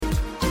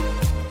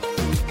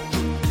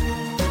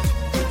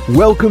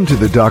Welcome to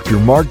the Dr.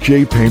 Mark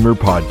J. Pamer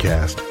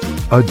podcast,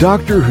 a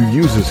doctor who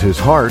uses his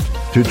heart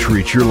to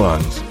treat your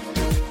lungs.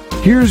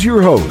 Here's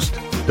your host,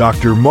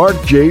 Dr. Mark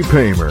J.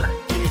 Pamer.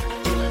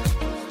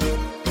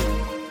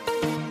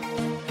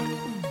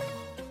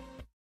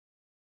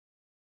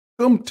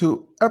 Welcome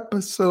to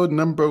episode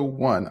number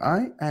 1.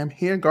 I am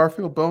here,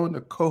 Garfield Bowen, the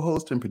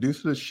co-host and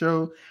producer of the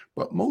show.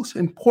 But most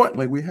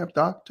importantly, we have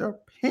Dr.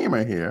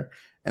 Pamer here.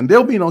 And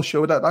there'll be no show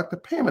without Dr.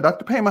 Pamer.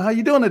 Dr. Pamer, how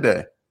you doing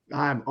today?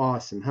 I'm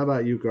awesome. How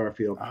about you,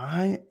 Garfield?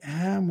 I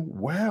am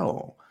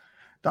well.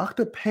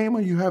 Dr.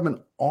 Pamer, you have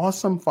an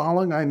awesome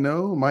following, I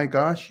know. My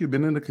gosh, you've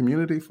been in the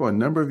community for a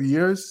number of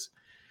years.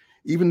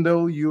 Even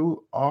though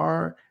you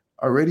are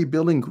already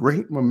building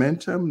great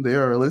momentum,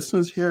 there are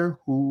listeners here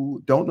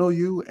who don't know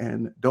you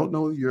and don't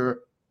know your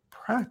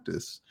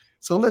practice.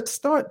 So let's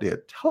start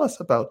there. Tell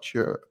us about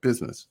your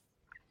business.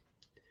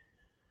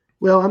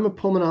 Well, I'm a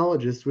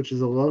pulmonologist, which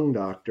is a lung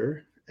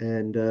doctor.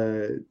 And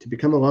to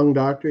become a lung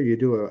doctor, you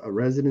do a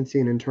residency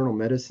in internal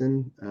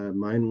medicine.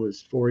 Mine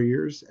was 4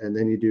 years. And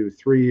then you do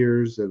 3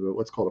 years of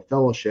what's called a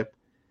fellowship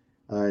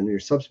in your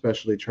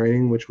subspecialty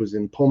training, which was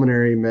in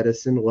pulmonary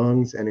medicine,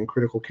 lungs, and in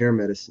critical care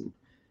medicine.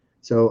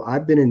 So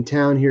I've been in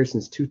town here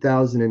since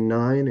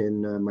 2009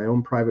 in my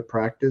own private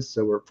practice.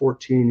 So we're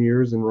 14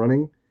 years and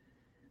running.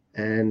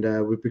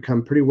 And we've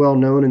become pretty well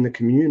known in the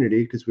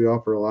community because we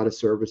offer a lot of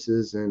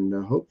services. And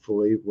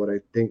hopefully what I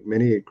think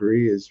many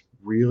agree is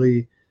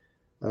really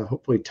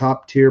hopefully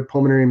top tier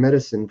pulmonary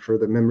medicine for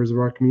the members of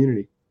our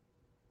community.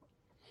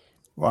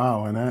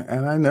 Wow. And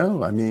I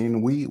know, I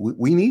mean, we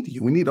need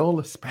you. We need all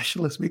the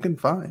specialists we can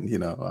find,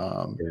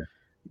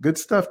 Good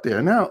stuff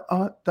there. Now,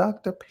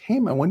 Dr.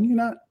 Pamer, when you're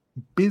not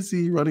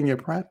busy running your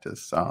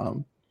practice,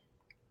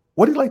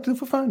 what do you like to do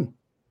for fun?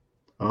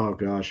 Oh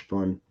gosh,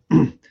 fun.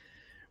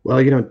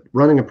 Well,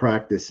 running a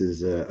practice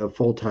is a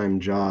full-time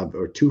job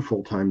or 2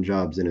 full-time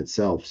jobs in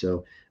itself.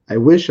 So I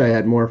wish I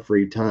had more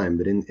free time,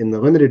 but in the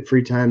limited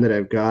free time that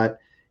I've got,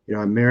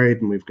 I'm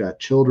married and we've got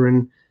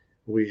children.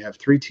 We have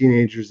 3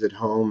 teenagers at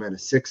home and a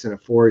 6 and a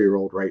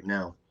 4-year-old right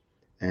now.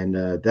 And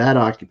that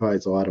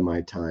occupies a lot of my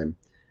time.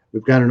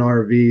 We've got an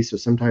RV, so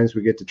sometimes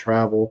we get to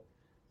travel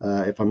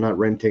if I'm not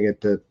renting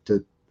it to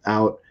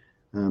out.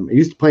 I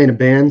used to play in a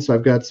band, so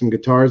I've got some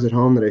guitars at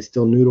home that I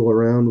still noodle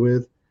around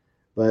with.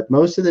 But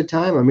most of the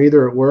time, I'm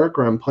either at work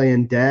or I'm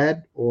playing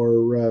dad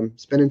or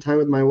spending time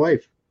with my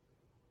wife.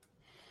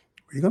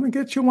 We're going to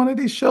get you one of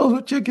these shows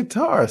with your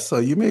guitar. So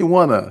you may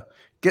want to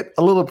get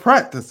a little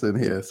practice in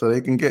here so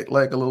they can get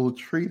like a little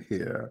treat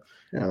here.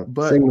 Yeah,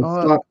 but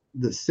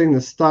sing the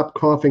Stop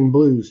Coughing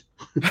Blues.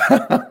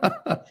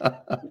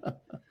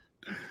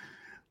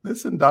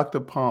 Listen, Dr.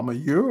 Pamer,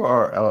 you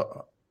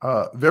are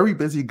a very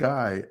busy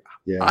guy.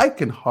 Yeah. I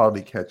can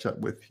hardly catch up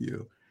with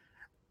you.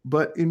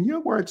 But in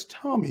your words,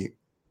 tell me,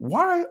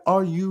 why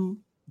are you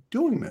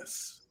doing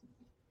this?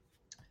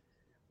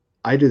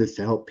 I do this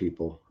to help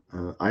people.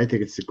 I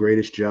think it's the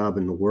greatest job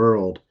in the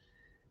world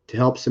to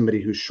help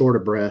somebody who's short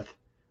of breath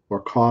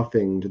or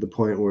coughing to the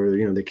point where,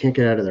 they can't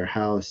get out of their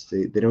house.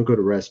 They don't go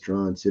to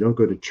restaurants. They don't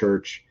go to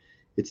church.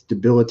 It's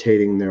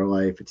debilitating their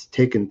life. It's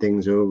taking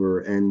things over.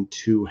 And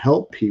to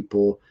help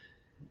people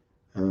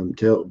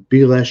to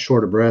be less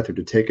short of breath or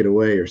to take it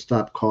away or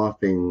stop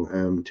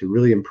coughing, to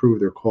really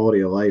improve their quality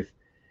of life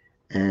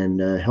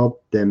and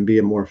help them be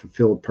a more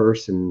fulfilled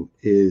person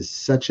is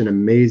such an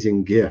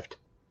amazing gift.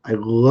 I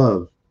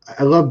love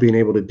being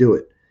able to do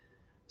it.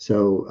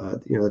 So,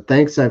 the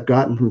thanks I've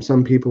gotten from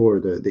some people or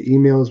the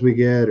emails we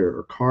get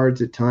or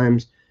cards at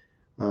times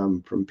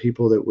from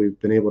people that we've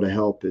been able to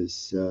help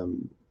is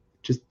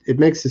it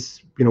makes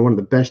this, one of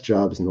the best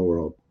jobs in the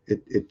world.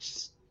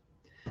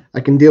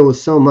 I can deal with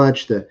so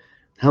much,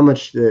 how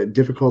much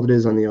difficult it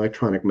is on the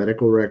electronic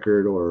medical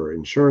record or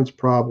insurance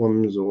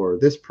problems or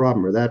this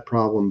problem or that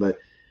problem. But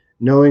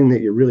knowing that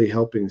you're really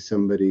helping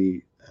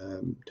somebody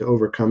to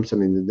overcome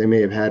something that they may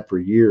have had for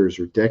years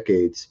or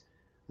decades,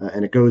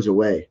 and it goes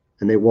away,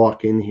 and they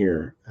walk in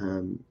here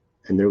and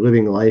they're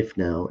living life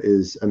now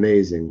is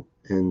amazing.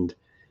 And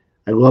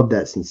I love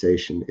that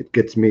sensation. It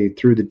gets me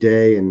through the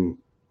day and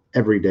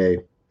every day,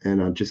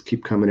 and I'll just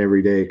keep coming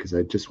every day because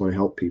I just want to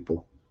help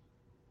people.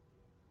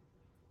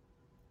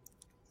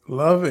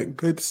 Love it.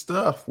 Good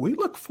stuff. We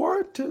look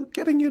forward to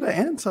getting you to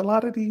answer a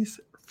lot of these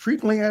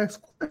frequently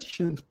asked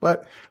questions.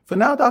 But for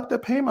now, Dr.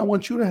 Pamer, I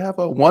want you to have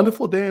a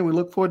wonderful day, and we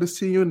look forward to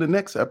seeing you in the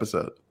next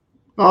episode.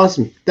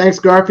 Awesome. Thanks,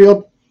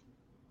 Garfield.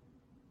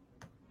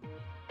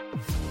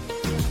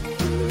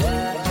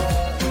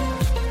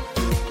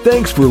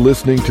 Thanks for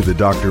listening to the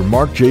Dr.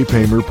 Mark J.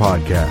 Pamer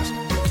podcast.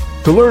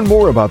 To learn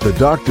more about the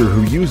doctor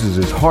who uses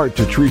his heart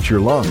to treat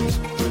your lungs,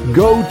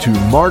 go to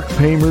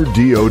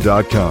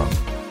markpamerdo.com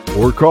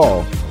or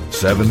call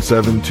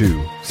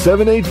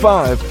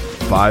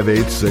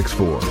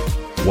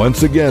 772-785-5864.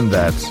 Once again,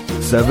 that's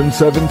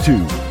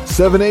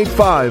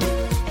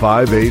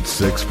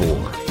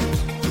 772-785-5864.